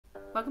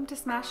Welcome to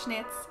Smash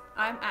Knits.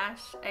 I'm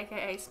Ash,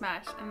 aka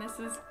Smash, and this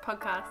is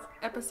podcast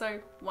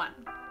episode 1.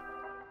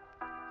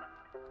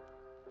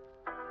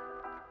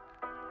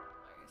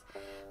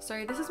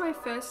 So this is my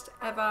first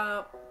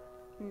ever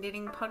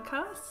knitting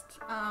podcast.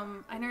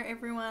 I know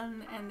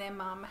everyone and their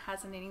mum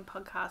has a knitting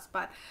podcast,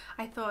 but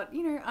I thought,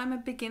 I'm a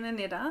beginner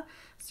knitter,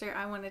 so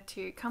I wanted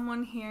to come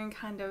on here and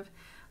kind of,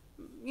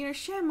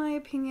 share my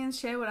opinions,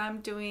 share what I'm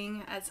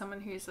doing as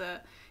someone who's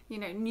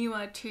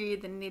newer to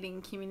the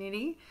knitting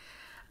community.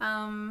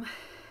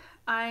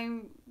 I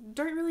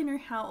don't really know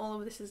how all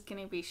of this is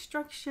going to be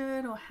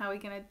structured or how we're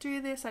going to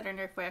do this. I don't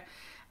know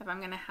if I'm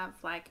going to have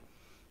like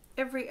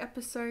every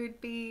episode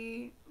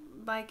be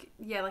like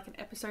an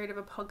episode of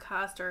a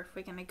podcast, or if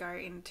we're going to go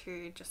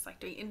into just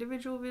like doing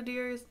individual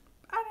videos.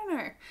 I don't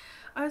know.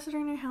 I also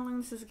don't know how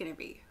long this is going to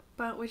be,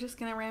 but we're just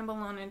going to ramble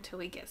on until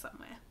we get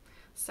somewhere.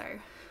 So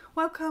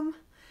welcome.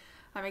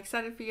 I'm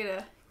excited for you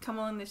to come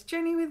on this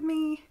journey with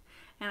me,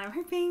 and I'm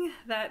hoping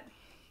that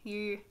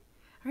you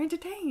are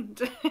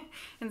entertained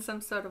in some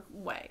sort of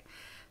way.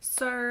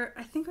 So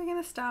I think we're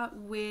going to start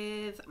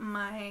with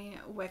my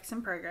works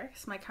in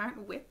progress, my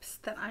current whips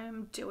that I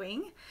am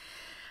doing,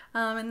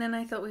 and then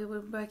I thought we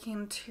would work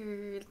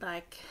into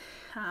like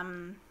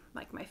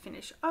my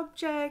finished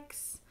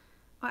objects,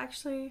 my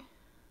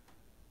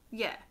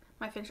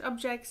finished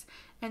objects,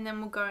 and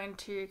then we'll go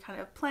into kind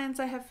of plans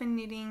I have for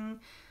knitting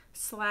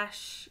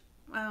slash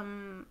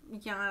yarn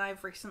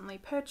I've recently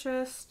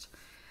purchased,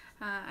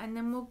 and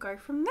then we'll go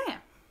from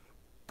there.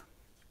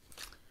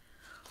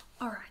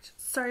 Alright,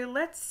 so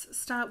let's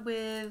start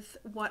with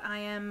what I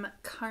am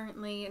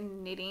currently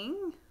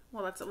knitting.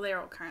 Well,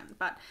 they're all current,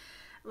 but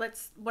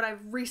what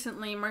I've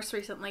most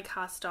recently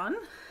cast on.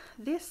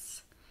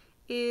 This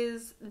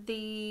is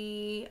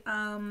the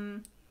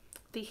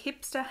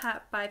Hipster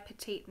Hat by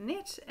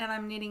PetiteKnit, and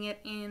I'm knitting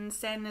it in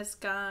Sandnes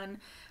Garn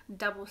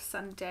Double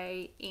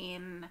Sunday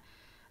in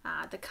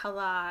the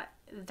colour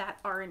That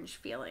Orange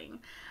Feeling.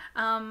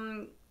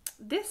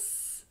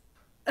 This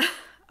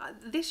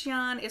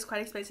yarn is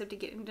quite expensive to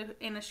get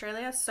in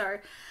Australia, so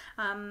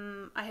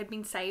I had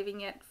been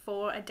saving it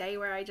for a day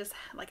where I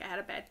had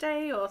a bad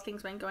day or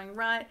things weren't going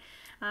right,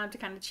 to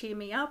kind of cheer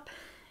me up.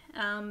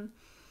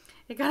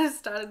 It kind of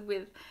started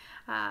with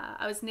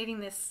I was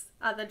knitting this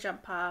other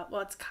jumper,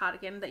 it's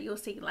cardigan that you'll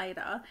see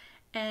later,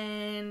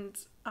 and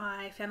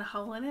I found a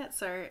hole in it,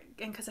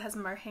 and because it has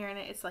mohair in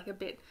it, it's like a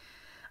bit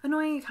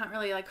annoying. You can't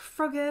really like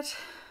frog it,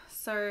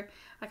 so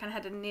I kind of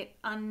had to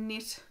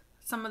unknit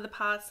some of the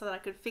parts so that I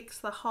could fix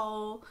the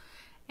hole,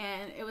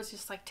 and it was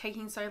just like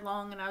taking so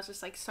long, and I was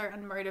just like so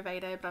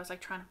unmotivated, but I was like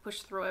trying to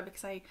push through it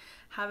because I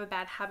have a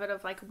bad habit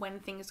of like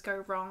when things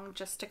go wrong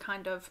just to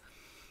kind of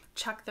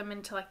chuck them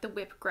into like the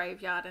whip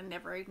graveyard and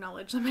never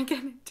acknowledge them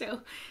again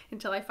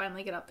until I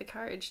finally get up the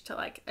courage to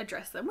like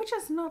address them, which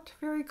is not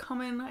very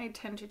common. I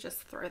tend to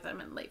just throw them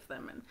and leave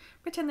them and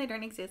pretend they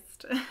don't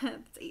exist.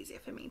 It's easier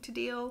for me to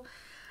deal.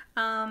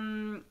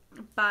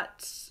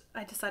 But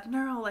I decided,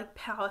 no, I'll like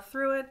power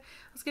through it.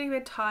 I was getting a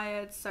bit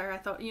tired, so I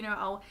thought,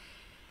 I'll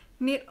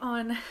knit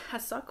on a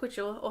sock, which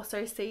you'll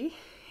also see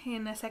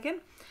in a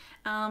second.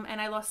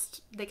 And I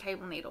lost the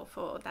cable needle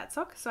for that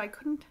sock, so I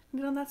couldn't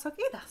knit on that sock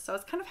either. So I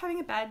was kind of having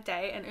a bad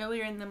day, and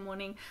earlier in the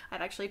morning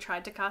I'd actually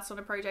tried to cast on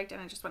a project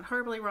and it just went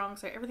horribly wrong,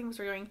 so everything was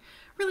going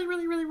really,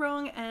 really, really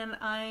wrong, and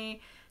I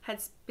had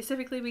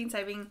specifically been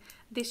saving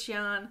this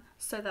yarn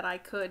so that I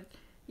could,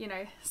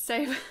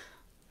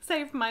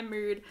 save my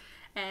mood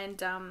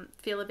and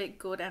feel a bit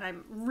good. And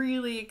I'm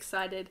really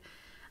excited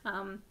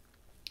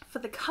for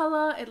the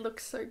color. It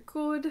looks so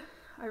good.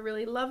 I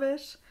really love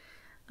it.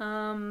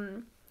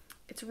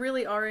 It's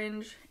really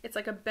orange. It's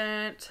like a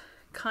burnt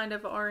kind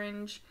of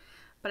orange,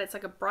 but it's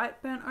like a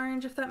bright burnt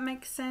orange, if that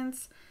makes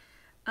sense.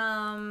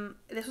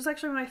 This was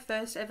actually my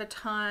first ever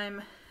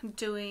time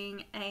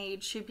doing a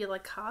tubular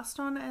cast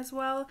on as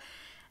well,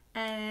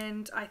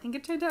 and I think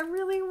it turned out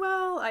really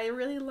well. I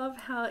really love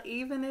how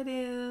even it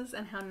is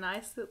and how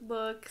nice it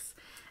looks,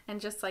 and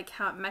just like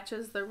how it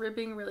matches the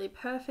ribbing really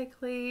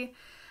perfectly.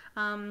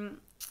 There's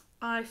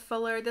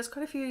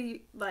quite a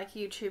few like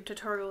YouTube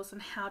tutorials on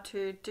how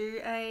to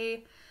do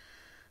a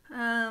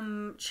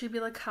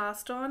tubular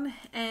cast on,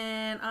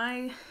 and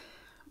I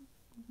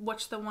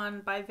watched the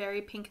one by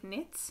Very Pink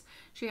Knits.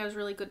 She has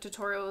really good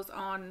tutorials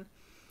on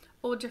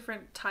all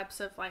different types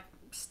of like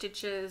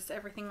stitches,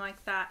 everything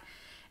like that.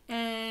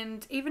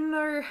 And even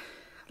though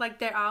like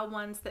there are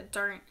ones that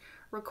don't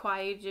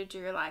require you to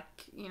do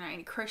like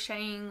any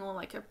crocheting or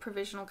like a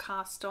provisional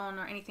cast on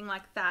or anything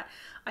like that,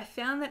 I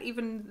found that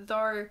even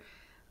though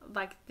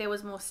like there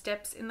was more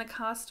steps in the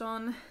cast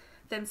on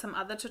than some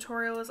other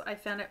tutorials, I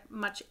found it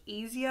much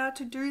easier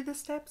to do the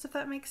steps, if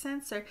that makes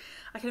sense. So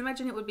I can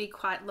imagine it would be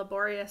quite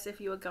laborious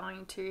if you were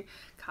going to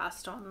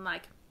cast on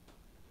like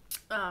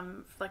a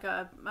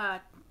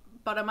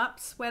bottom up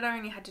sweater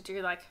and you had to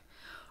do like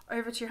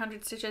over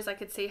 200 stitches. I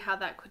could see how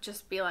that could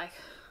just be like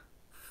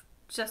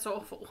just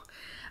awful,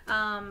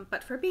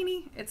 but for a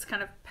beanie it's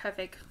kind of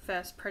perfect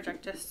first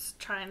project. Just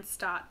try and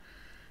start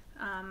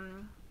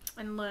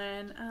and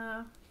learn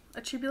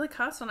a tubular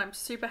cast on. I'm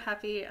super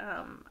happy.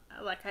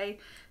 Like I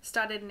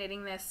started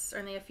knitting this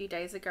only a few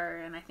days ago,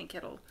 and I think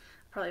it'll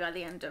probably by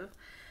the end of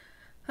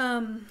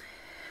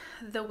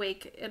the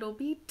week it'll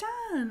be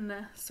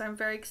done. So I'm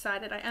very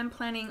excited. I am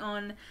planning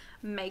on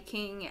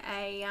making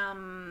a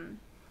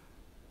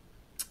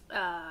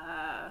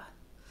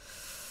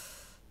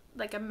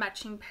like a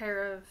matching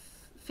pair of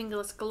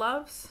fingerless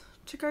gloves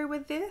to go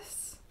with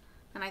this,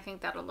 and I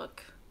think that'll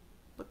look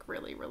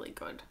really, really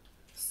good.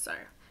 So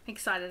I'm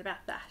excited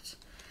about that.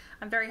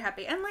 I'm very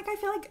happy. And like I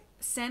feel like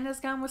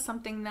Sandnes Garn was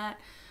something that,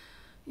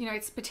 you know,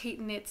 it's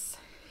PetiteKnit's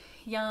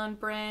yarn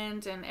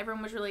brand, and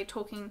everyone was really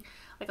talking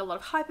like a lot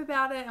of hype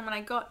about it. And when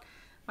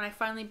I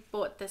finally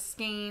bought the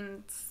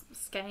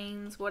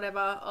skeins whatever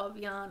of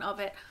yarn of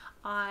it,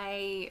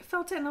 I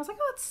felt it and I was like,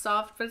 oh, it's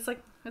soft, but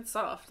it's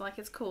soft, like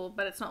it's cool,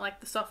 but it's not like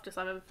the softest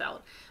I've ever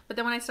felt. But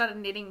then when I started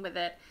knitting with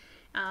it,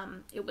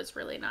 it was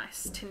really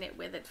nice to knit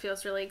with. It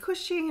feels really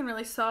cushy and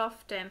really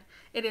soft, and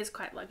it is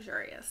quite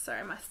luxurious, so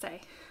I must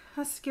say, I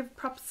must give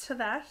props to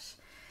that.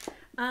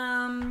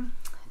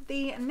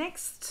 The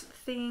next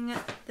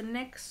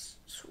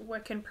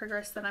work in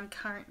progress that I'm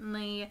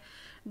currently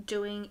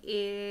doing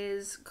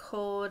is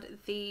called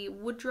the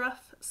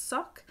Woodruff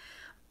sock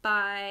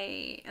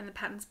and the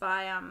pattern's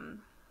by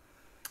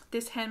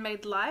This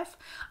Handmade Life.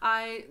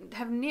 I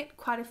have knit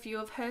quite a few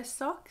of her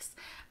socks.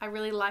 I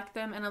really like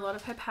them, and a lot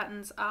of her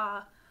patterns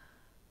are,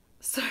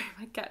 sorry,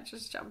 my cat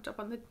just jumped up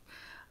on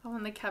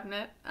the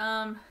cabinet.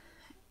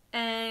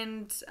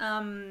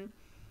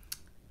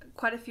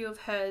 Quite a few of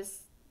her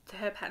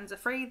patterns are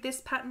free.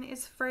 This pattern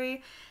is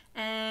free,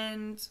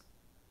 and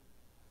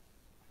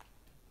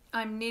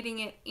I'm knitting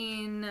it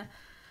in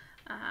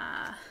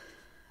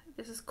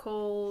this is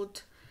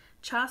called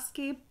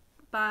Chaski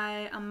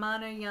by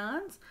Amano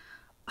yarns.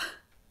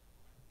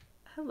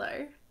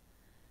 Hello.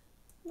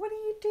 What are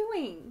you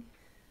doing?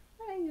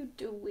 What are you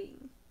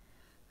doing?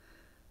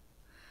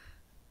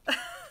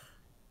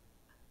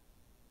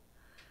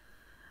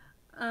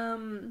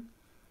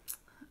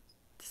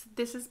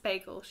 This is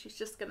Bagel. She's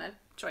just gonna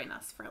join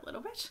us for a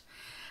little bit.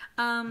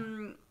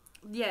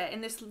 Yeah,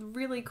 in this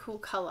really cool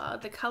color.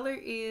 The color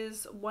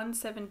is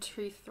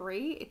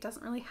 1723. It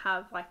doesn't really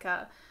have like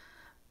a,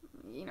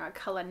 you know, a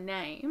color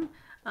name,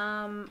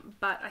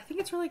 but I think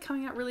it's really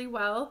coming out really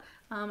well.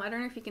 I don't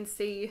know if you can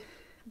see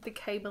the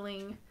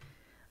cabling,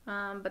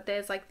 but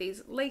there's like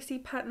these lacy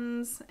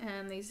patterns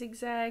and these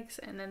zigzags,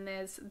 and then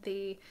there's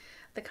the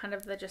kind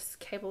of the just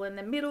cable in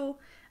the middle,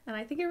 and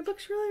I think it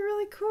looks really,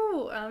 really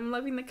cool. I'm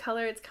loving the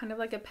color. It's kind of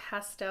like a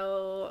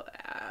pastel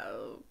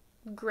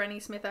Granny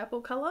Smith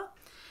apple color,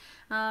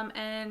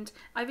 and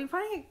I've been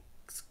finding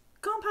it's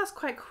gone past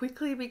quite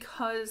quickly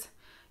because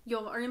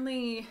you're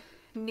only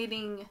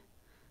knitting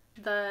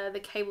the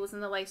cables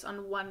and the lace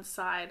on one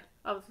side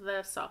of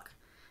the sock.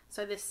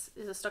 So this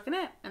is a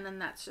stockinette, and then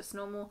that's just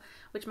normal,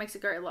 which makes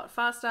it go a lot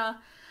faster.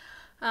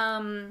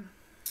 One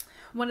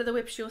of the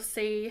whips you'll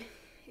see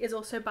is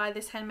also by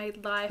This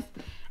Handmade Life,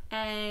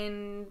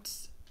 and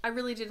I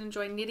really did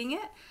enjoy knitting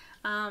it,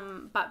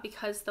 but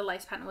because the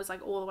lace pattern was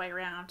like all the way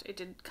around, it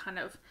did kind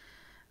of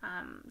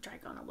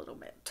drag on a little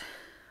bit.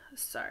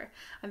 So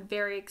I'm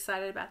very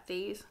excited about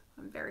these.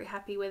 I'm very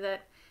happy with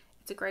it.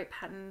 It's a great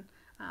pattern.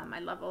 I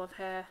love all of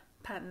her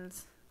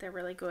patterns. They're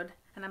really good,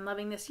 and I'm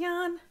loving this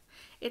yarn.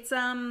 It's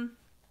it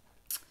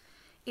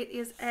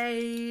is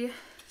a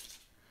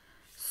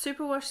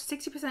superwash,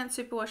 60%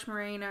 superwash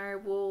merino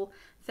wool,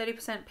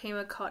 30%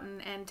 Pima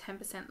cotton, and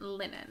 10%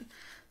 linen.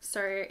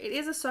 So it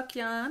is a sock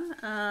yarn,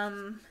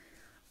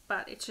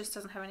 but it just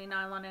doesn't have any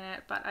nylon in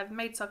it. But I've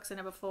made socks in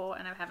it before,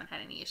 and I haven't had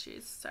any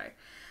issues. So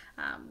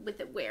with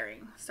it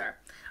wearing, so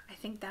I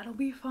think that'll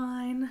be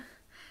fine.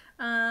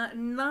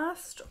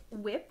 Last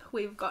whip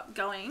we've got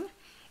going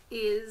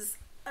is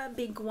a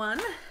big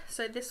one.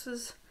 So this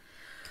is,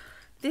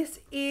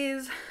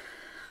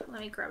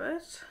 let me grab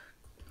it.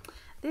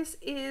 This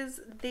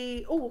is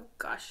the, oh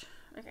gosh,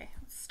 okay,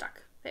 it's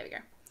stuck. There we go.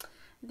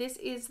 This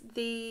is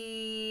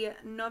the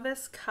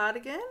Novice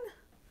cardigan.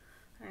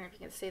 I don't know if you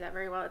can see that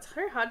very well. It's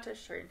very hard to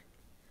show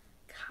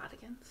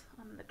cardigans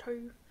on the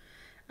toe.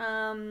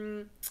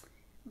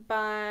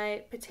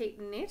 By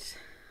PetiteKnit.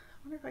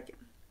 I wonder if I can,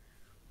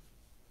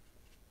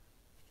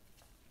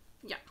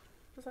 yeah,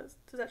 does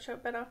that show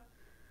it better?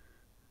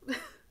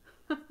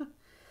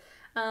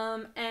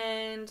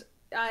 And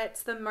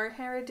it's the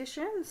Mohair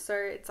edition, so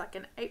it's like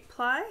an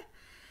 8-ply,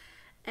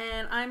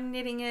 and I'm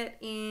knitting it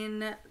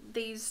in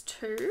these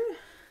two,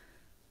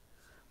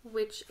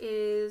 which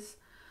is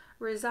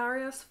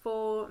Rosarios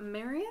for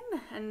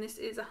Merian, and this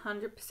is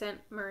 100%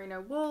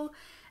 merino wool,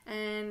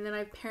 and then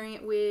I'm pairing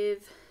it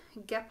with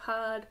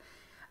Gepard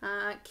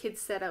Kid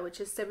Setter, which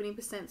is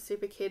 70%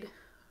 Super Kid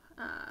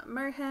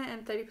mohair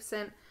and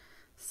 30%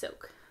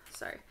 silk.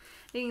 So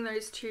knitting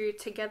those two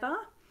together.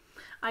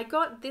 I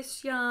got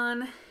this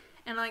yarn,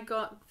 and I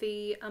got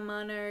the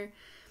Amano,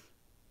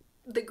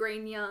 the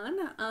green yarn,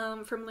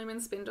 from Loom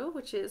and Spindle,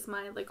 which is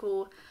my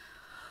local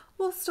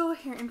wool store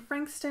here in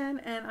Frankston,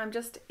 and I'm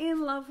just in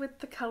love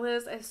with the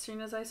colours. As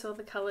soon as I saw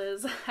the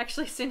colours,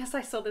 actually as soon as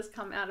I saw this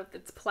come out of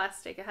its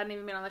plastic, it hadn't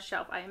even been on the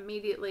shelf, I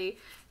immediately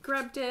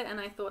grabbed it and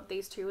I thought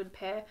these two would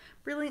pair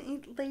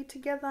brilliantly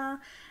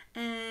together,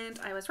 and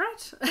I was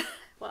right.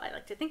 Well, I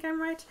like to think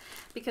I'm right,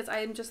 because I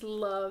am just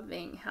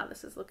loving how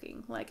this is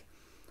looking. Like,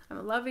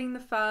 I'm loving the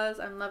fuzz,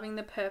 I'm loving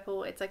the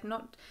purple. It's like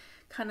not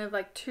kind of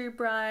like too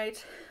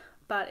bright,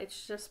 but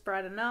it's just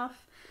bright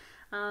enough.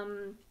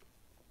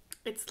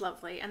 It's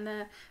lovely, and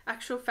the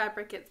actual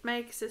fabric it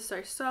makes is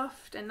so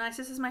soft and nice.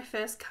 This is my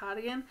first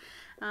cardigan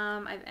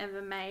I've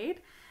ever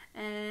made,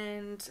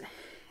 and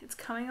it's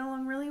coming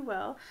along really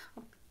well.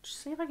 I'll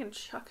see if I can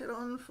chuck it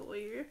on for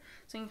you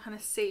so you can kind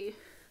of see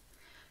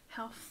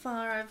how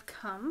far I've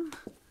come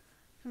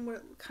and what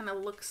it kind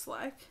of looks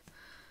like.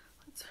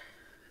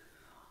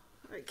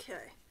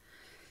 Okay,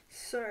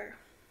 so you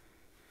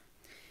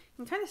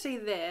can kind of see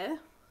there,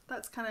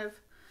 that's kind of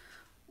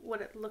what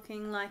it's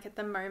looking like at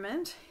the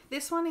moment.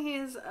 This one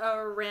is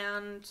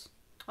around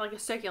like a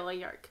circular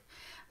yoke,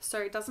 so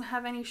it doesn't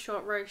have any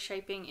short row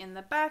shaping in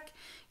the back.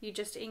 You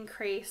just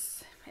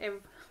increase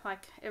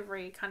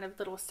every kind of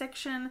little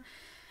section,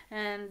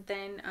 and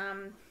then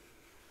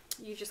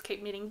you just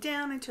keep knitting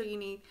down until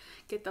you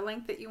get the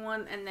length that you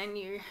want, and then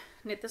you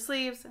knit the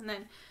sleeves, and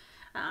then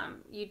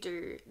you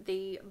do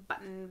the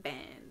button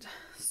band.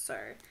 So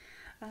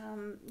yeah,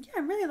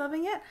 I'm really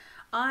loving it.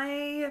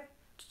 I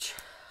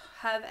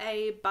have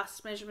a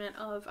bust measurement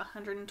of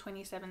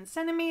 127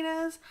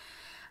 centimeters,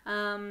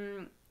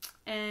 and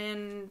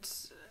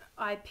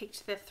I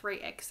picked the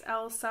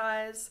 3XL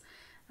size.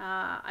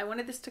 I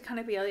wanted this to kind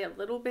of be a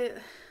little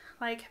bit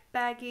like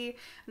baggy,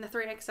 and the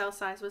 3XL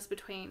size was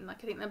between,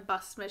 like, I think the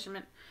bust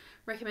measurement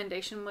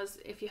recommendation was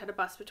if you had a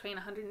bust between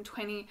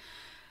 120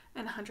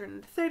 and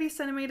 130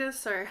 centimeters,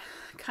 so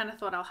kind of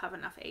thought I'll have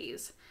enough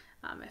ease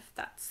if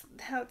that's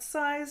how it's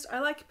sized. I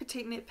like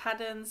PetiteKnit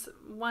patterns,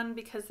 one,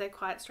 because they're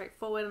quite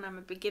straightforward and I'm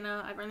a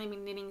beginner. I've only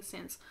been knitting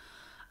since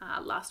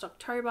last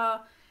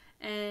October,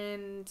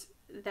 and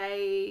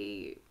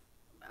they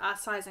are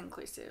size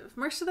inclusive.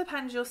 Most of the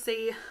patterns you'll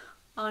see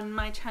on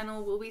my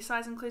channel will be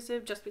size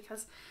inclusive, just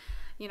because,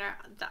 you know,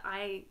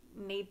 I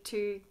need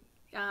to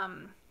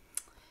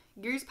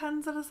use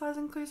patterns that are size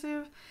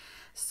inclusive.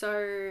 So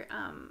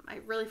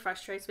it really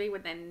frustrates me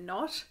when they're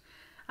not.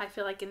 I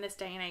feel like in this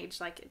day and age,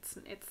 like, it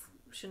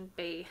shouldn't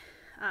be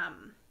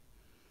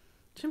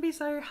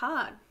so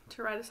hard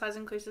to write a size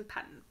inclusive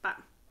pattern, but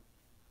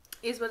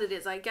is what it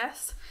is, I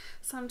guess,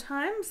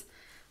 sometimes.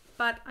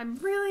 But I'm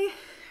really,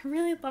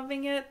 really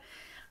loving it.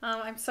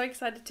 I'm so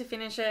excited to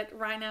finish it.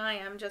 Right now I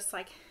am just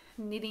like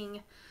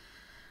knitting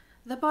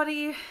the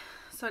body,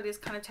 so it is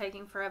kind of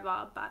taking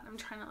forever, but I'm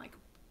trying to like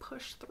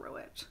push through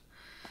it.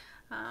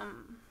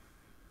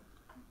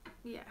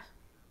 Yeah,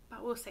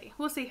 but we'll see.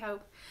 We'll see.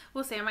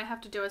 I might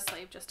have to do a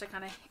sleeve just to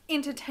kind of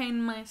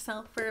entertain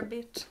myself for a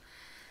bit.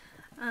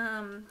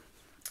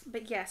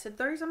 But yeah, so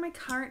those are my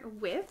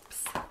current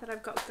whips that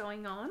I've got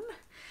going on.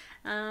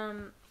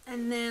 And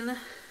then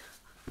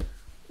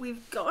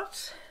we've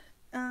got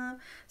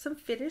some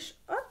finished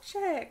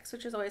objects,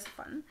 which is always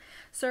fun.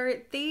 So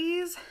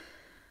these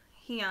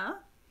here,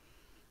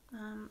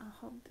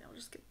 I'll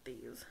just get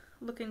these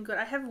looking good.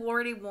 I have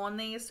already worn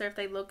these, so if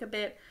they look a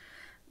bit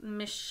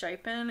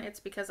misshapen, it's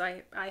because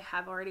I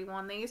have already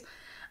worn these.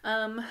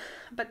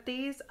 But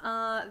these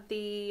are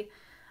the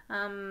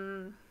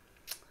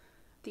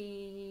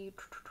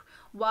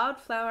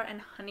Wildflower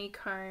and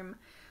Honeycomb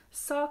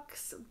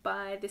socks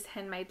by This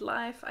Handmade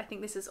Life. I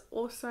think this is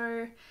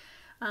also,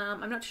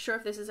 I'm not sure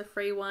if this is a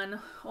free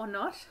one or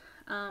not,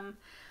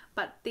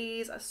 but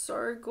these are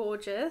so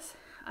gorgeous.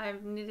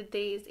 I've knitted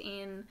these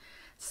in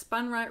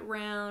Spun Right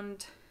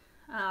Round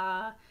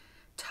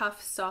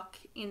tough sock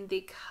in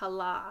the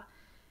colour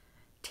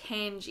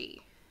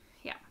Tangie.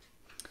 Yeah,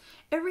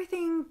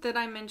 everything that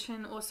I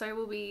mention also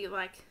will be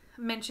like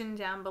mentioned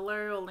down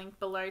below or linked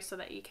below, so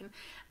that you can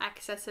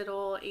access it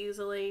all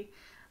easily,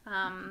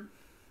 in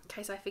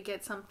case I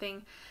forget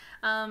something.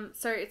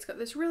 So it's got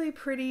this really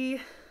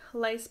pretty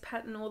lace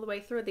pattern all the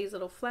way through, these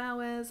little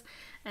flowers,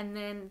 and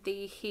then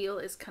the heel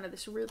is kind of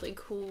this really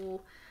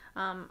cool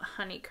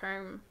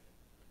honeycomb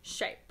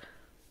shape.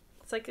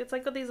 It's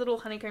like got these little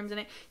honeycombs in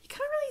it. You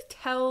can't really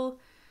tell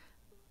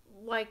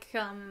like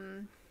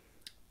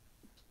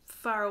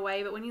far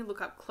away, but when you look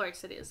up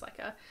close, it is like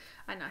a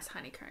nice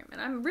honeycomb,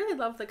 and I really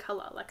love the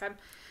color. Like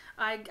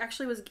I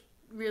actually was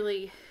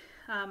really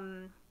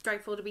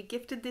grateful to be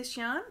gifted this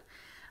yarn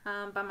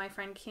by my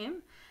friend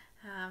Kim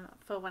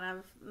for one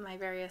of my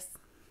various,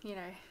 you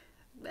know,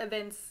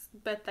 events,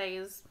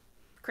 birthdays,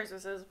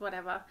 Christmases,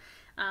 whatever,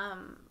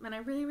 and I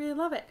really, really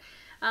love it.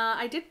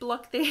 I did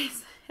block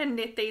these and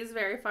knit these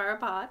very far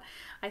apart.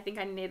 I think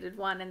I knitted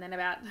one, and then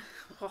about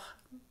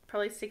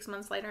probably 6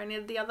 months later I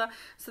knitted the other,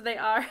 so they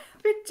are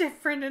a bit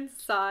different in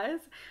size.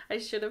 I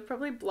should have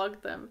probably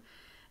blogged them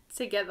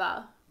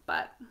together,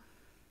 but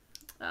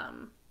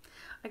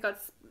I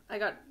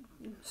got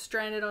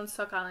stranded on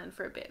Sock Island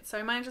for a bit. So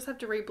I might just have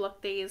to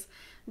reblock these,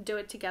 do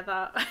it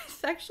together. I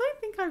actually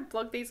think I've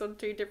blocked these on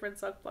 2 different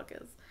sock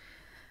blockers.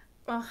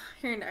 Well,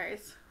 who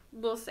knows?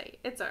 We'll see.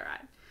 It's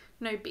alright.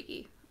 No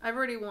biggie. I've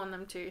already worn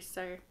them too,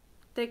 so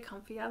they're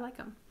comfy. I like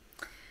them.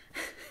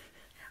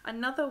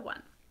 Another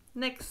one.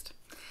 Next.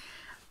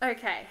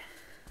 Okay.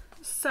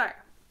 So,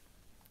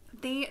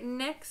 the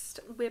next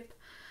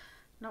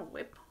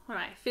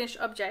finished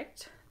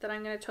object that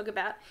I'm going to talk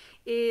about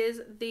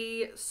is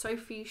the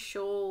Sophie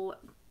Shawl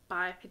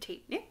by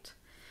PetiteKnit.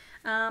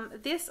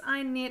 This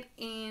I knit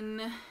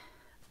in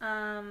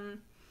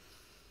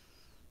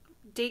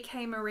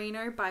DK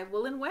Merino by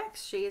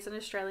Woolworks. She is an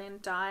Australian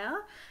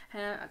dyer.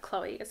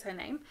 Chloe is her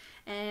name,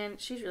 and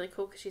she's really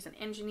cool because she's an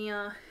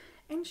engineer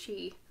and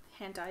she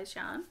hand dyes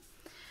yarn.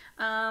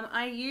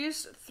 I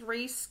used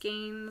 3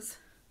 skeins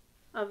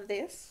of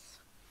this.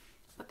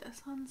 Put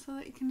this on so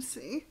that you can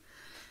see.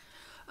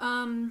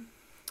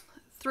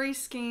 3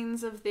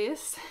 skeins of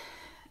this,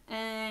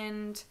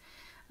 and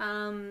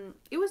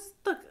it was,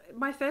 look,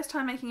 my first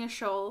time making a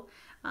shawl.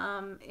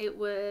 It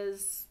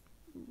was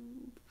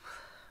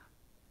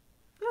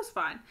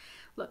fine.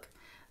 Look,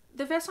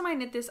 the first time I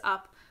knit this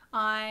up,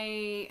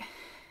 the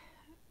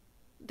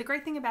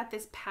great thing about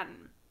this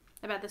pattern,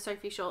 about the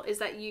Sophie shawl, is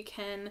that you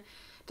can,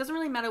 doesn't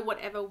really matter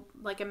whatever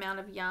like amount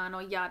of yarn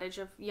or yardage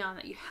of yarn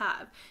that you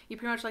have, you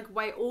pretty much like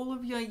weigh all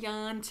of your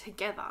yarn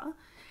together,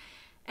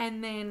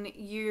 and then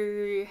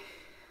you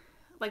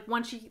like,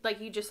 once you like,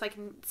 you just like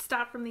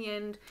start from the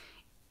end,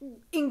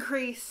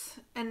 increase,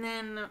 and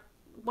then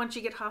once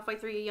you get halfway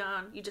through your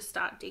yarn, you just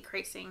start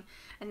decreasing,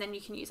 and then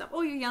you can use up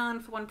all your yarn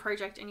for one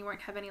project and you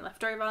won't have any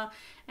left over,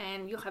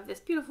 and you'll have this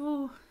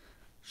beautiful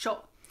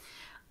shawl.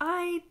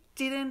 I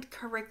didn't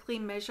correctly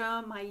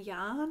measure my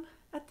yarn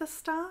at the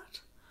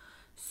start,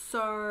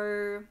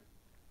 so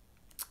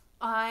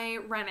I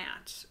ran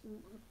out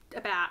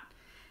about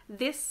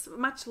this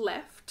much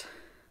left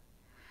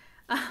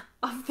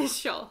of this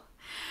shawl.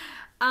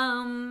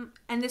 And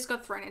this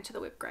got thrown into the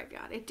whip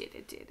graveyard. It did.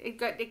 It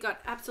got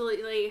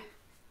absolutely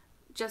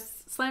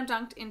just slam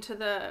dunked into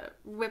the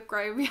whip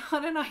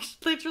graveyard, and I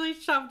literally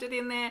shoved it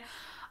in there.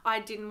 I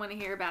didn't want to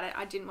hear about it.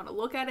 I didn't want to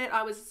look at it.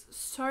 I was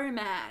so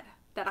mad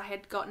that I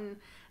had gotten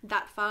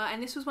that far,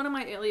 and this was one of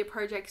my earlier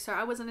projects, so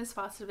I wasn't as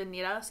fast of a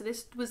knitter, so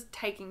this was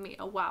taking me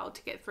a while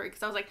to get through,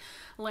 because I was like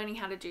learning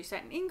how to do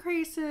certain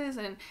increases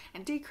and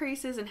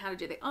decreases, and how to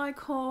do the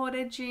I-cord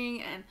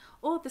edging, and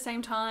all at the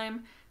same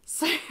time.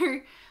 So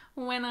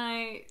when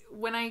I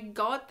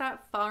got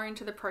that far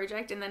into the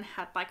project and then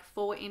had like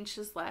 4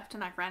 inches left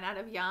and I ran out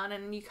of yarn,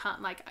 and you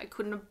can't, like, I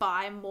couldn't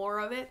buy more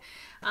of it,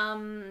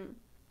 I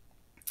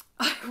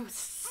was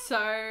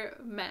so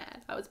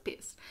mad. I was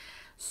pissed.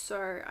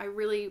 So I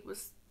really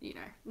was, you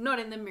know, not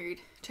in the mood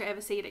to ever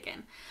see it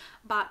again.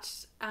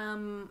 But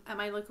at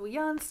my local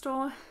yarn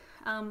store,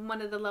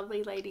 one of the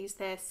lovely ladies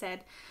there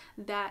said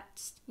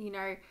that, you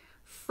know,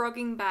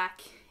 frogging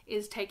back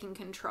is taking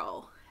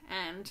control.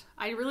 And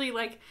I really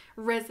like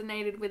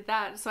resonated with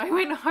that. So I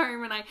went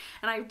home and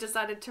I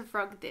decided to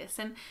frog this.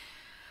 And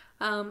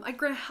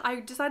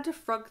I decided to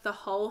frog the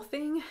whole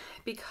thing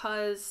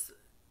because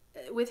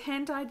with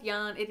hand dyed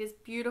yarn, it is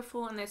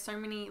beautiful, and there's so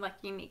many like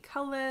unique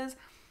colors.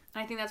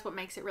 I think that's what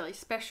makes it really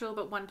special.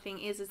 But one thing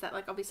is that,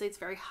 like, obviously it's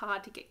very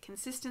hard to get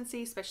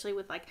consistency, especially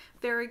with like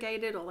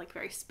variegated or like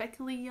very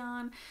speckly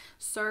yarn.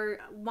 So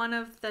one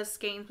of the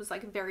skeins was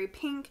like very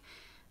pink,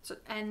 so,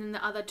 and then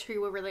the other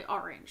 2 were really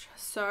orange.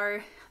 So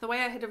the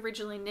way I had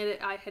originally knit it,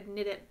 I had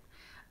knit it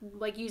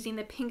like using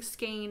the pink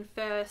skein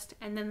first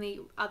and then the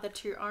other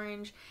 2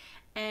 orange,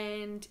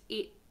 and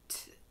it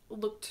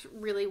looked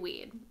really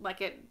weird.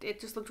 Like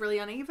it just looked really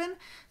uneven.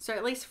 So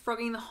at least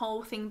frogging the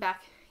whole thing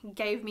back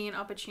gave me an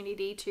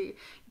opportunity to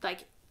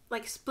like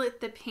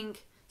split the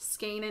pink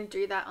skein and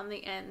do that on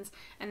the ends,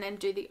 and then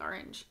do the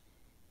orange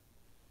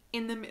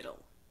in the middle.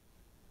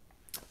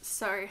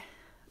 So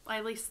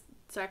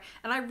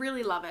and I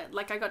really love it.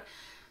 Like, I got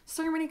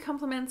so many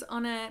compliments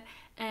on it,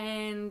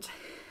 and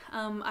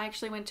I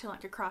actually went to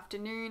like a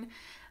crafternoon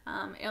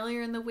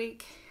earlier in the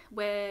week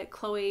where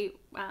Chloe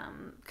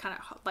kind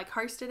of like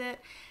hosted it,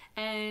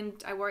 and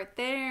I wore it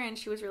there, and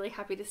she was really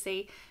happy to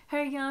see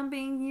her yarn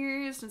being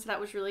used, and so that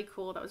was really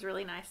cool. That was a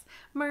really nice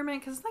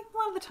moment, because like a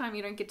lot of the time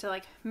you don't get to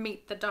like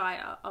meet the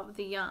dyer of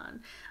the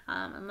yarn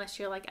unless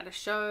you're like at a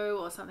show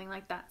or something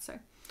like that. So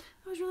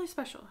it was really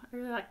special. I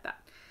really liked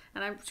that,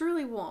 and it's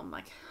really warm,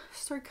 like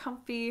so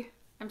comfy.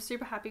 I'm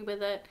super happy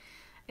with it.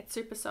 It's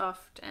super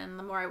soft, and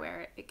the more I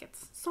wear it, it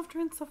gets softer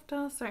and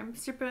softer. So I'm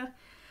super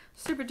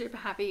duper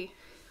happy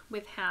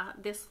with how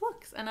this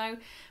looks, and I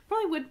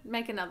probably would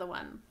make another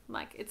one.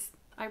 Like,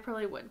 I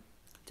probably would,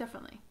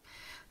 definitely.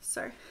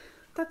 So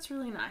that's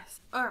really nice.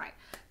 All right,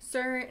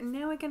 so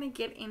now we're gonna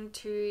get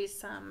into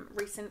some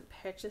recent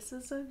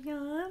purchases of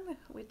yarn,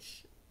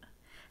 which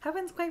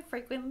happens quite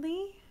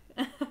frequently.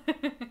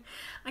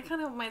 I can't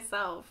help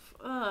myself.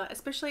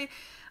 Especially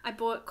I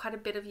bought quite a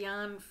bit of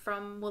yarn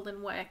from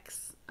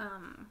Woolworks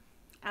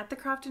at the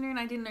craft afternoon.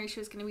 I didn't know she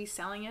was going to be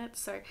selling it,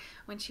 so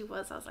when she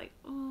was, I was like,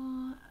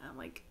 oh,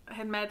 like I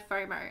had mad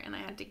FOMO, and I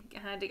had to,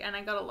 and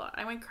I got a lot.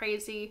 I went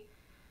crazy.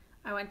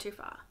 I went too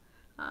far.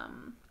 I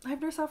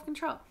have no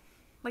self-control.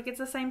 Like, it's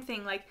the same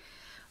thing. Like,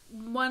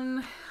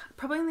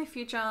 probably in the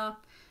future,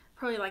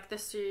 probably like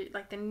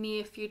the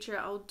near future,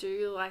 I'll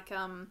do like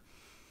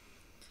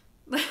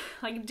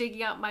like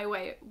digging up my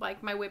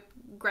whip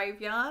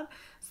graveyard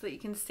so that you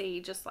can see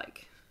just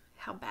like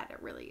how bad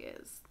it really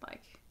is.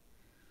 Like,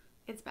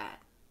 it's bad.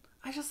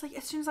 I just, like,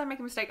 as soon as I make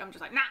a mistake, I'm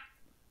just like, nah,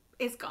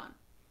 it's gone.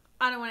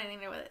 I don't want anything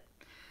to do with it.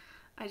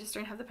 I just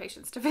don't have the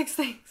patience to fix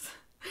things.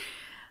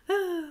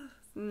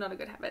 Not a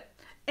good habit.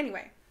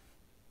 Anyway,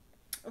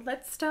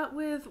 let's start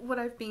with what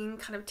I've been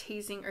kind of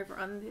teasing over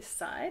on this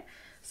side.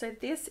 So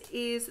this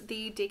is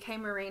the DK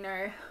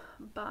Merino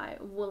by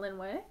Woolen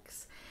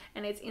Works,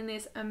 and it's in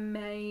this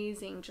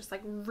amazing, just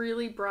like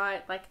really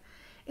bright, like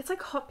it's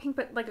like hot pink,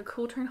 but like a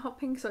cool tone hot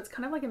pink. So it's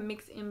kind of like a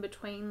mix in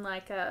between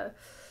like a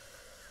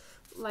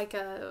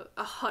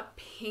hot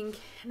pink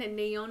and a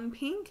neon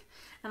pink.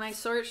 And I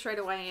saw it straight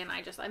away, and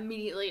I just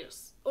immediately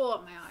just,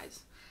 oh, my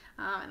eyes.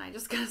 And I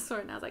just kind of saw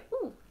it, and I was like,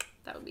 ooh,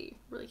 that would be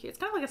really cute. It's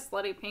kind of like a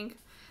slutty pink.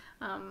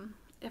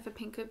 If a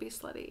pink could be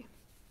slutty,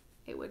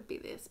 it would be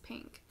this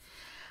pink.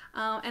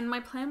 And my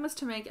plan was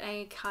to make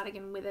a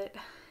cardigan with it.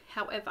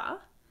 However,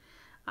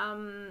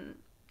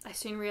 I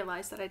soon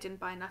realized that I didn't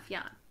buy enough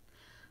yarn.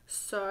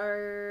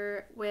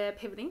 So we're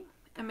pivoting,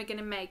 and we're going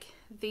to make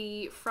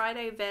the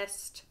Friday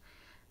vest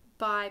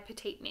by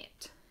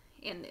PetiteKnit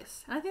in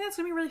this. And I think that's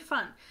going to be really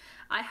fun.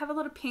 I have a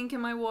lot of pink in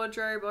my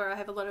wardrobe, or I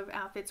have a lot of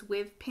outfits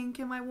with pink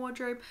in my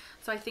wardrobe.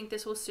 So I think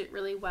this will suit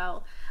really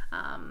well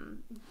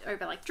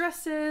over like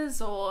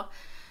dresses, or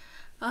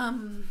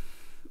you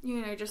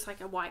know, just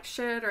like a white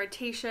shirt or a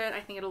t-shirt. I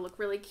think it'll look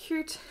really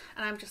cute,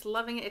 and I'm just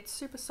loving it. It's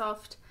super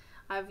soft.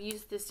 I've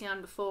used this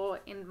yarn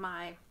before in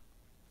my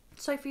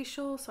Sophie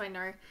shawl, so I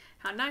know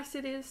how nice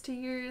it is to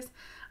use.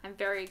 I'm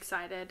very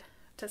excited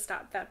to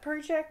start that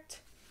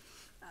project.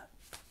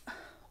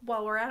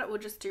 While we're at it, we'll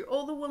just do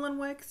all the Woolen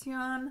Works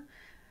yarn.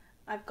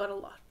 I've got a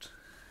lot.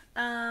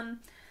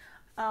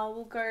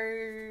 We'll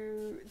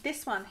go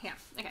this one here.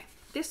 Okay,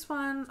 this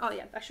one, oh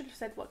yeah, I should have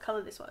said what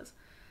color this was.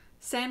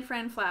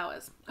 Fran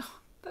Flowers. Oh,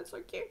 that's so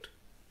cute.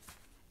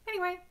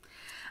 Anyway,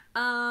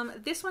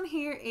 this one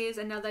here is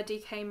another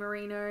DK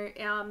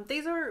Merino.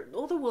 These are,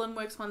 all the Woolen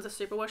Works ones are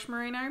superwash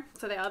merino,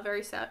 so they are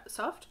very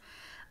soft.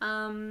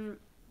 And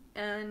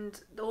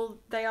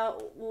they are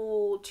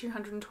all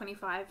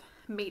 225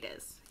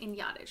 meters in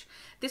yardage.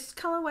 This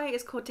colorway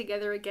is called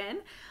Together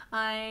Again.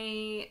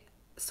 I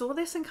saw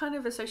this and kind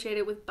of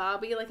associated with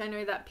Barbie. Like, I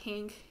know that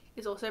pink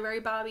is also very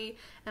Barbie,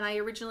 and I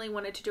originally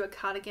wanted to do a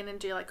cardigan and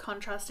do like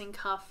contrasting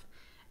cuff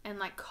and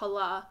like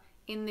collar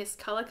in this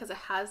color because it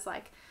has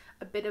like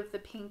a bit of the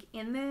pink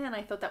in there, and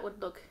I thought that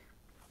would look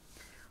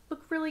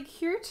really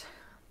cute.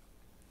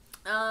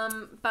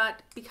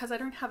 But because I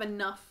don't have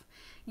enough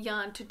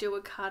yarn to do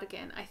a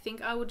cardigan, I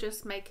think I will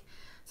just make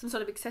some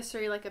sort of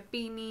accessory, like a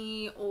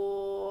beanie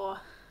or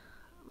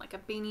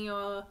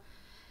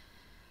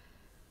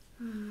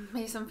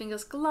maybe some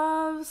fingers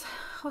gloves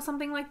or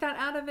something like that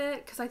out of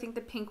it, because I think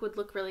the pink would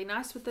look really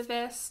nice with the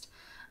vest.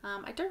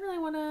 I don't really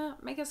want to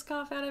make a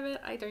scarf out of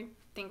it. I don't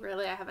think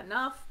really I have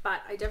enough,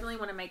 but I definitely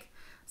want to make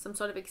some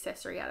sort of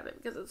accessory out of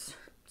it because it's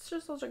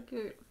just such a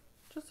cute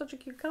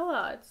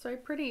color. It's so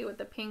pretty with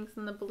the pinks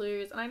and the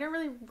blues, and I don't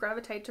really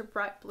gravitate to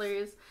bright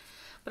blues,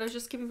 but I was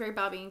just giving very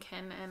Barbie and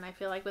Ken, and I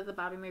feel like with the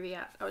Barbie movie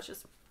out, I was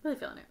just really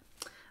feeling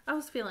it. I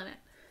was feeling it.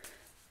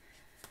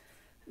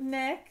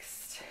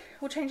 Next,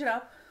 we'll change it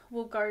up.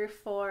 We'll go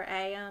for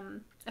a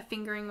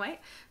fingering weight.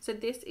 So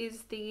this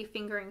is the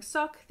fingering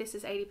sock. This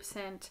is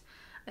 80%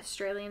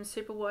 Australian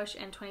superwash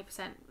and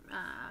 20%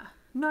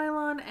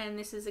 nylon, and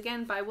this is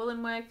again by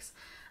Woolen Works.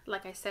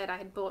 Like I said, I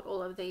had bought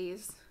all of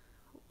these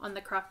on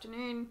the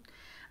crafternoon.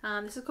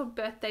 This is called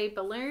Birthday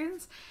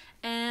Balloons,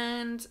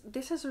 and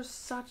this is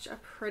just such a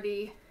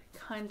pretty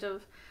kind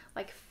of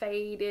like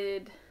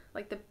faded,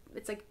 like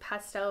it's like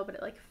pastel, but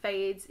it like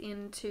fades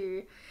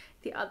into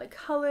the other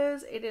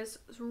colors. It is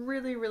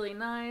really, really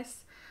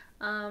nice.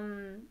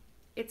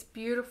 It's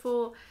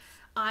beautiful.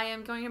 I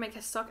am going to make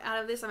a sock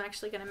out of this. I'm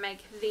actually going to make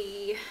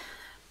the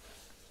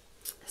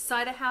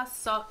Cider House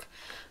sock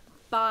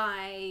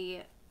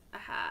by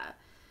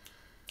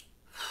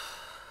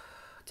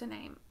what's her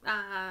name?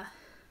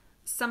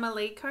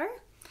 Summerliko,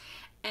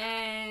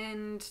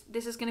 and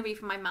this is going to be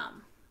for my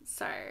mum.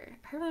 So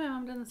hopefully my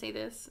mum doesn't see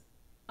this.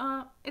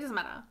 It doesn't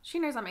matter. She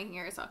knows I'm making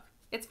her a sock.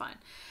 It's fine.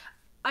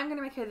 I'm going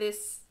to make her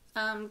this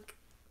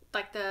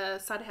like the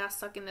Cider House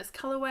sock in this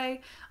colorway.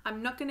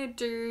 I'm not going to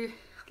do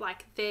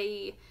like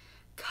the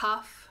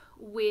cuff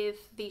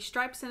with the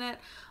stripes in it.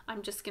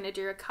 I'm just going to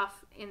do a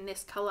cuff in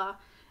this color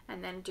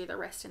and then do the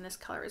rest in this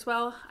color as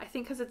well. I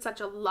think because it's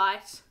such a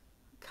light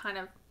kind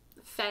of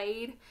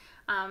fade,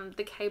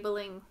 the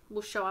cabling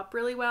will show up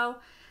really well.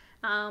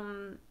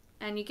 And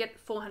you get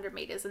 400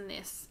 meters in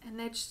this, and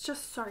they're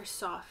just so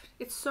soft.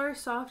 It's so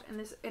soft,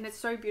 and it's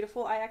so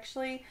beautiful. I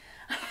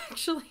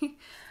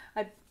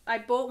I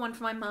bought one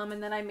for my mum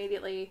and then I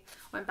immediately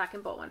went back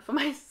and bought one for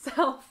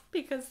myself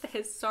because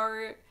they're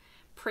so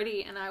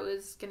pretty, and I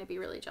was going to be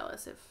really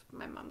jealous if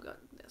my mum got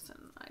this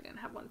and I didn't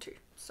have one too.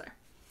 So,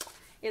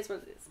 here's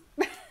what it is.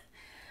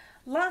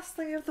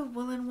 Lastly of the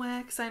woolen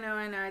works. I know,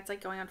 it's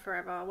like going on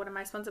forever. What, am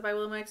I sponsored by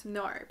Woolen Works?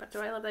 No. But do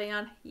I love that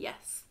yarn?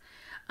 Yes.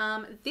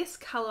 This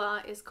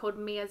colour is called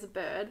Meia's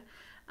Bird.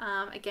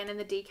 Again in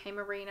the DK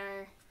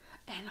Merino.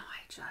 And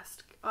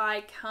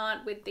I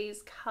can't with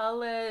these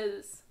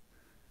colours.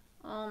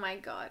 Oh my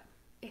god.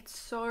 It's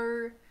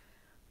so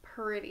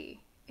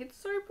pretty. It's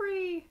so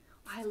pretty.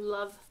 I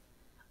love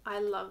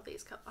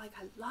these colors. Like,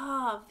 I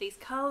love these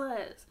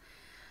colours.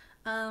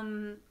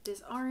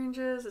 There's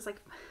oranges, it's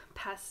like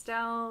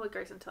pastel, it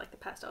goes into like the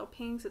pastel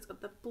pinks, it's got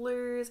the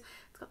blues,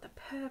 it's got the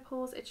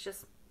purples, it's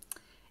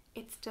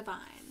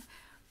divine.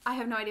 I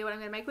have no idea what I'm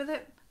going to make with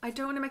it. I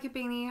don't want to make a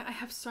beanie. I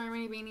have so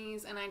many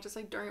beanies and I just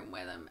like don't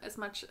wear them as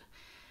much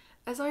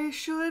as I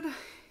should,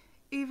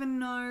 even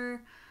though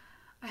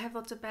I have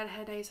lots of bad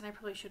hair days and I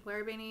probably should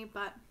wear a beanie,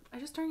 but I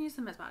just don't use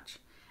them as much.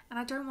 And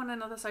I don't want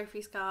another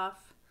Sophie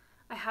scarf.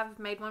 I have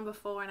made one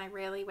before and I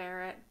rarely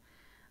wear it.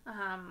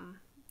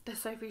 The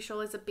Sophie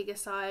shawl is a bigger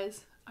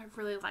size. I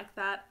really like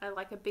that. I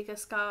like a bigger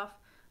scarf.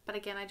 But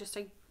again,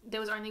 there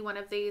was only one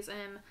of these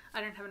and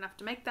I don't have enough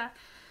to make that.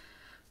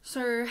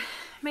 So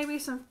maybe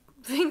some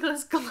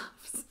fingerless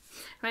gloves.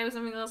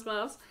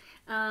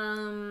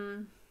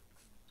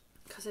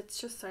 Because it's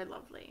just so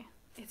lovely.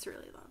 It's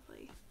really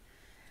lovely.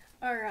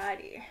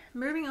 Alrighty.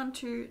 Moving on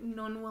to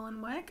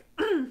non-woolen work.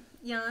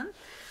 Yarn.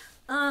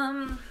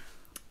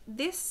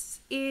 This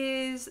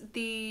is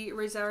the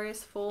Rosarios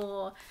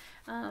for...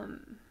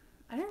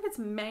 I don't know if it's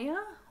Meia.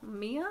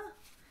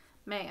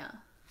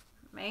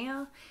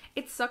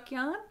 It's sock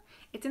yarn.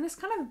 It's in this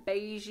kind of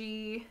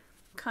beigey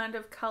kind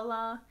of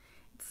colour.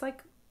 It's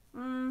like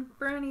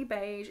browny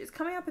beige. It's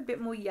coming up a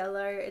bit more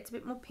yellow. It's a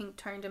bit more pink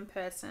toned in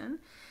person.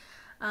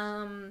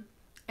 And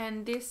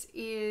this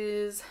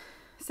is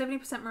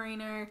 70%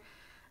 merino,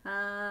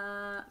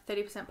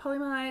 30%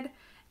 polyamide,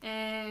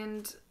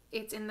 and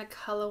it's in the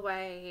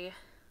colourway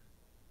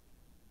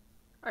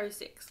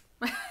 06.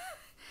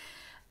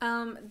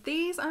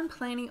 These I'm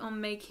planning on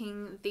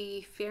making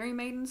the Fairy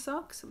Maiden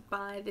socks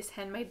by this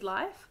Handmade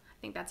Life. I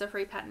think that's a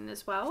free pattern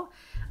as well.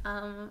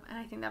 And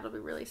I think that'll be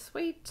really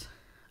sweet.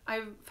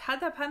 I've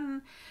had that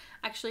pattern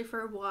actually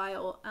for a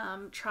while.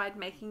 Tried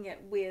making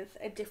it with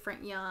a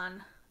different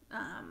yarn.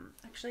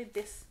 Actually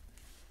this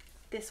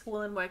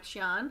Woolen Works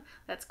yarn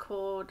that's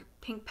called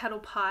Pink Petal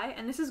Pie,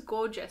 and this is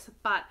gorgeous,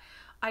 but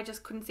I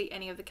just couldn't see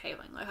any of the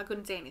cabling. Like, I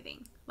couldn't see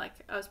anything. Like,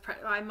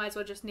 I might as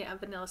well just knit a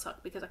vanilla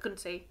sock because I couldn't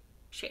see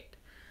shit.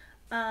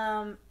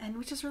 And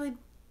which is really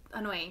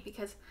annoying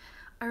because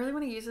I really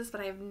want to use this,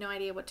 but I have no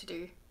idea what to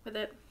do with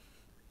it.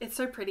 It's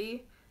so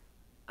pretty.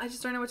 I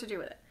just don't know what to do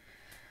with it.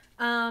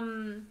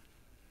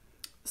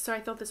 So I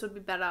thought this would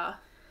be better, a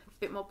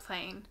bit more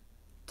plain,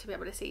 to be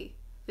able to see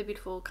the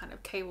beautiful kind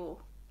of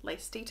cable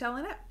lace detail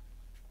in it.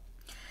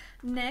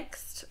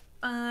 Next,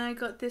 I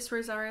got this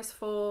Rosarios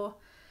for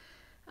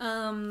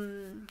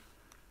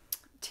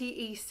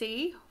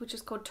TEC, which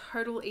is called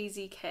Total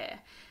Easy Care.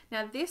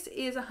 Now this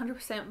is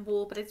 100%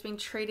 wool, but it's been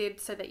treated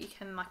so that you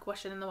can like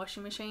wash it in the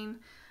washing machine.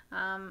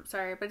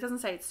 Sorry, but it doesn't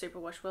say it's super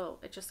wash wool.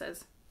 It just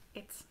says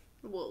it's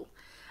wool.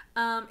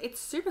 It's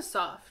super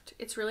soft.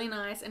 It's really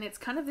nice, and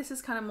this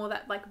is kind of more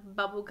that like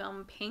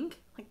bubblegum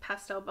pink, like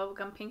pastel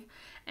bubblegum pink.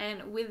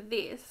 And with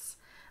this,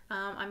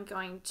 I'm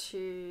going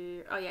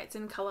to, oh yeah, it's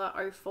in color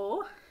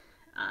 04.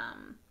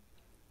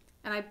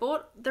 And I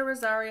bought the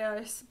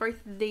Rosarios,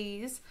 both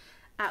these,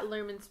 at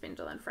Loom and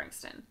Spindle in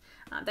Frankston.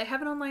 They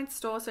have an online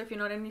store, so if you're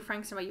not in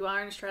Frankston but you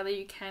are in Australia,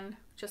 you can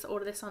just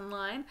order this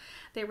online.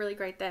 They're really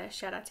great there.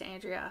 Shout out to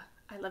Andrea.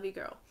 I love you,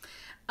 girl.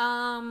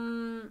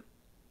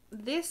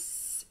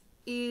 This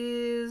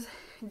is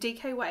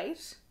DK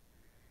weight.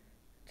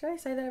 Did I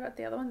say that about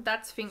the other one?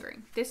 That's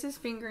fingering. This is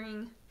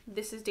fingering.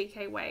 This is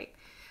DK weight.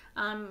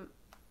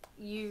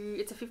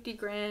 It's a 50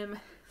 gram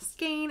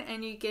skein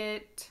and you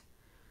get,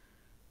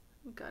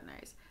 God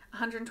knows,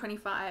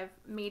 125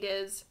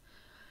 meters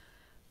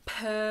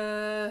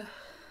per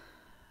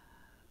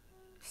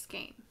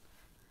skein.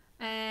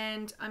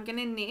 And I'm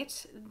gonna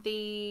knit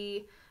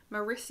the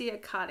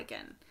Marisia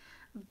cardigan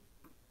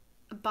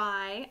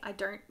by, I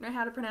don't know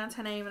how to pronounce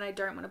her name and I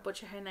don't want to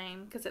butcher her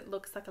name because it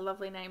looks like a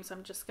lovely name, so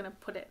I'm just gonna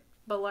put it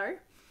below.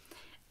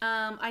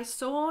 I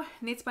saw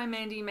Knits by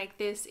Mandy make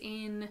this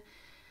in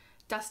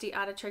Dusty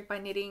Artichoke by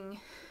Knitting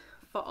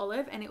for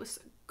Olive, and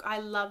I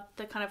loved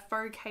the kind of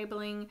faux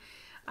cabling.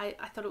 I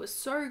thought it was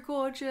so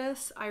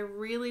gorgeous. I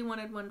really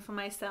wanted one for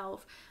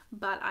myself,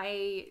 but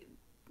I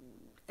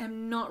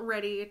am not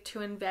ready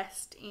to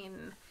invest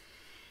in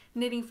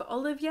knitting for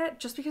Olive yet,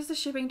 just because the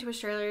shipping to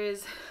Australia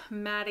is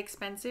mad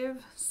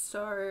expensive.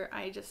 So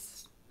I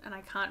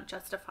can't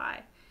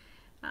justify.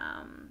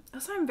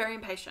 Also, I'm very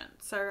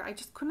impatient, so I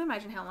just couldn't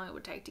imagine how long it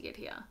would take to get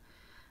here.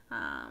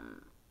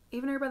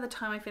 Even though by the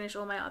time I finish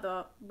all my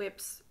other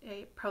whips,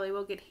 it probably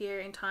will get here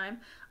in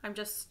time.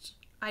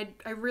 I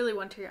really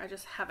want to, I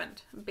just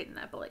haven't bitten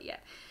that bullet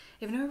yet.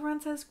 even though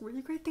everyone says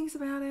really great things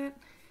about it.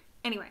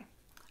 Anyway,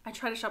 I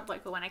try to shop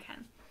local when I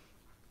can.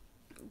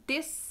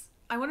 This,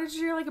 I wanted to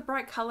do like a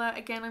bright color.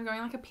 Again, I'm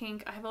going like a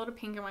pink. I have a lot of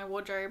pink in my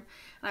wardrobe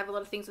and I have a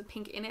lot of things with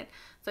pink in it.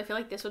 So I feel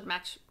like this would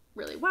match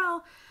really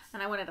well.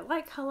 And I wanted a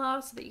light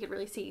color so that you could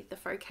really see the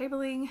faux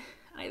cabling.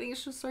 I think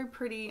it's just so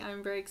pretty.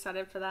 I'm very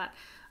excited for that.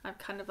 I've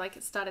kind of like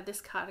started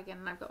this cardigan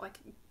and I've got like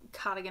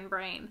cardigan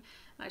brain. And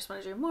I just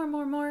want to do more and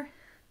more and more.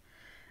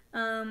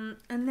 And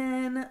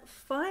then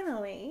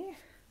finally,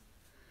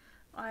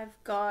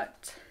 I've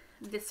got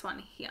this one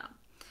here.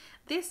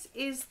 This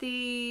is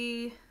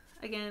the,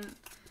 again,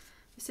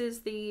 this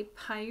is the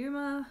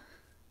Payuma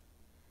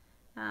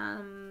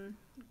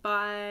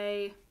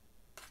by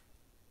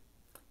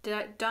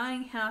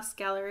Dyeing House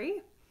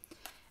Gallery.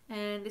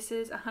 And this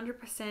is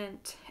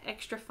 100%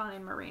 extra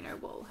fine merino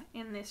wool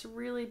in this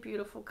really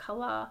beautiful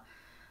color.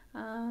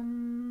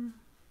 And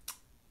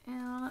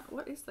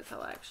what is the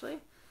color actually?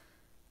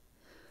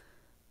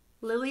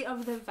 Lily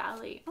of the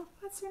Valley. Oh,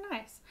 that's so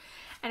nice.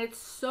 And it's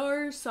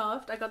so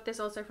soft. I got this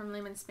also from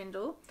Loom and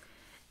Spindle.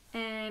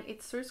 And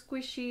it's so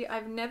squishy.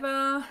 I've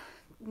never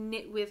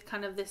knit with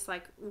kind of this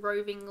like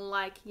roving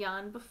like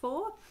yarn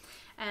before.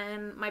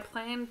 And my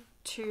plan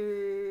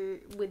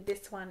with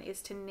this one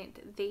is to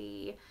knit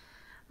the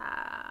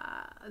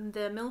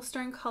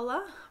Millstone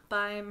Collar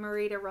by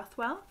Merida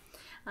Rothwell.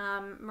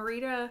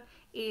 Merida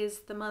is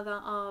the mother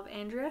of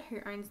Andrea,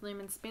 who owns Loom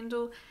and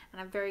Spindle, and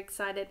I'm very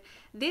excited.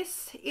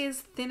 This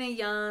is thinner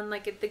yarn,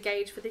 like the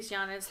gauge for this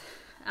yarn is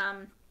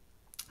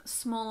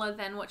smaller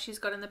than what she's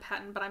got in the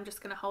pattern, but I'm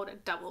just going to hold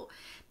it double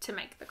to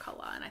make the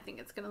collar, and I think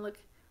it's going to look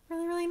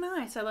really, really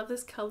nice. I love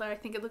this color. I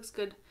think it looks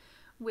good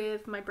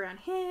with my brown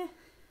hair,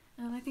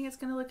 and I think it's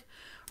going to look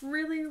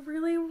really,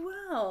 really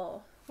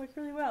well.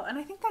 Really well. And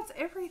I think that's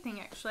everything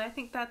actually. I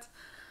think that's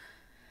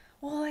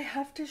all I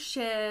have to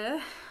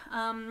share.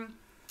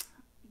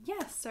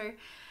 Yeah, so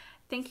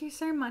thank you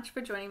so much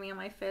for joining me on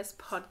my first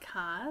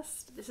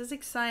podcast. This is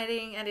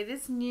exciting and it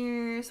is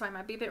new, so I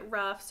might be a bit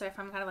rough. So if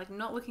I'm kind of like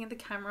not looking at the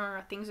camera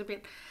or things are a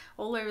bit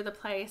all over the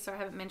place or I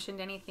haven't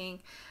mentioned anything,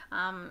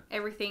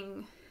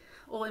 everything,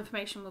 all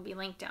information will be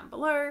linked down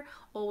below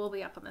or will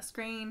be up on the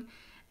screen.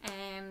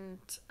 And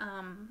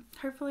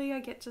hopefully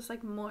I get just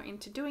like more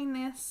into doing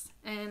this,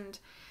 and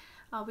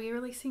I'll be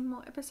releasing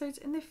more episodes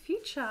in the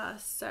future.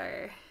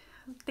 So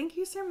thank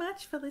you so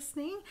much for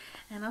listening,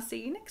 and I'll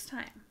see you next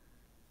time.